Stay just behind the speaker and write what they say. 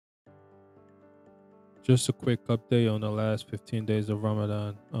Just a quick update on the last 15 days of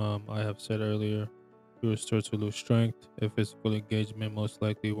Ramadan. I have said earlier, you will start to lose strength. If physical engagement most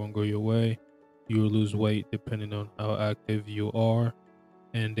likely won't go your way, you will lose weight depending on how active you are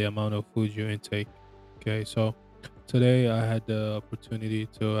and the amount of food you intake. Okay, so today I had the opportunity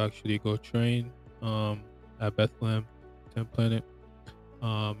to actually go train at Bethlehem Tent Planet.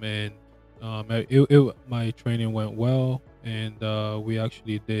 And my training went well, and we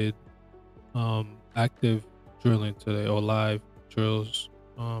actually did active drilling today, or live drills.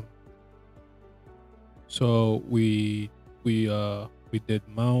 um so we did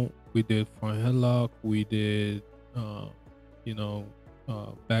mount, we did front headlock, we did uh you know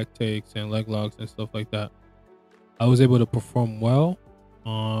back takes and leg locks and stuff like that. I was able to perform well.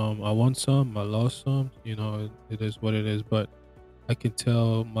 I won some, I lost some. It is what it is, but I can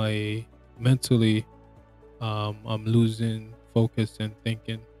tell my mentally, I'm losing focus and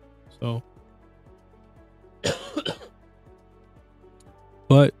thinking. So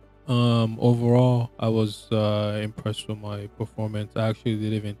but overall, I was impressed with my performance. I actually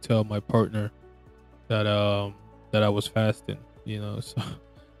didn't even tell my partner that I was fasting. So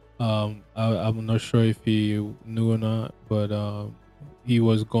I'm not sure if he knew or not, but he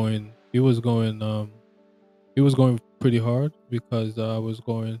was going pretty hard because I was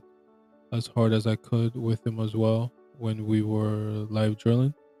going as hard as I could with him as well when we were live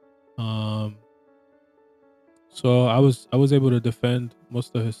drilling. Um, so I was able to defend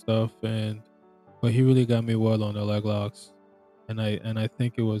most of his stuff, and but he really got me well on the leg locks, and I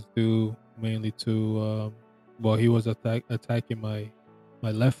think it was due mainly to well, he was attacking my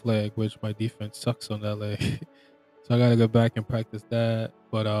left leg, which my defense sucks on that leg. So I gotta go back and practice that.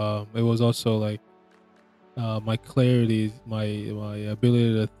 But it was also like my clarity, my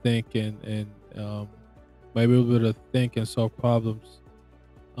ability to think, and my ability to think and solve problems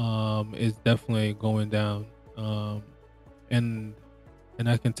is definitely going down. And and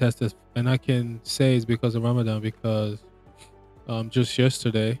I can test this, and I can say it's because of Ramadan, because just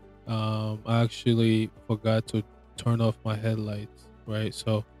yesterday, I actually forgot to turn off my headlights, right?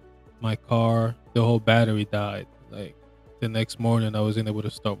 So my car, the whole battery died. Like the next morning, I wasn't able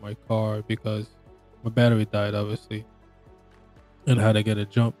to start my car because my battery died, obviously, and I had to get a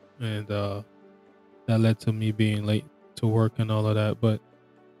jump, and that led to me being late to work and all of that. But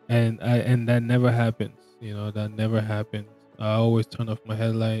and that never happens. That never happens. I always turn off my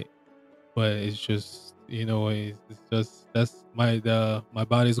headlight, but it's just, it's just that's my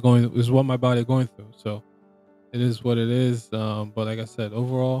body's going is what my body going through. So it is what it is. But like I said,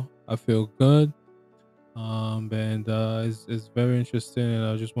 overall I feel good. And it's very interesting, and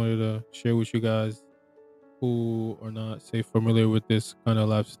I just wanted to share with you guys who are not, say, familiar with this kind of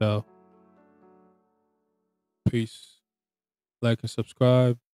lifestyle. Peace. Like and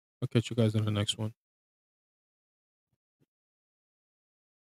subscribe. I'll catch you guys in the next one.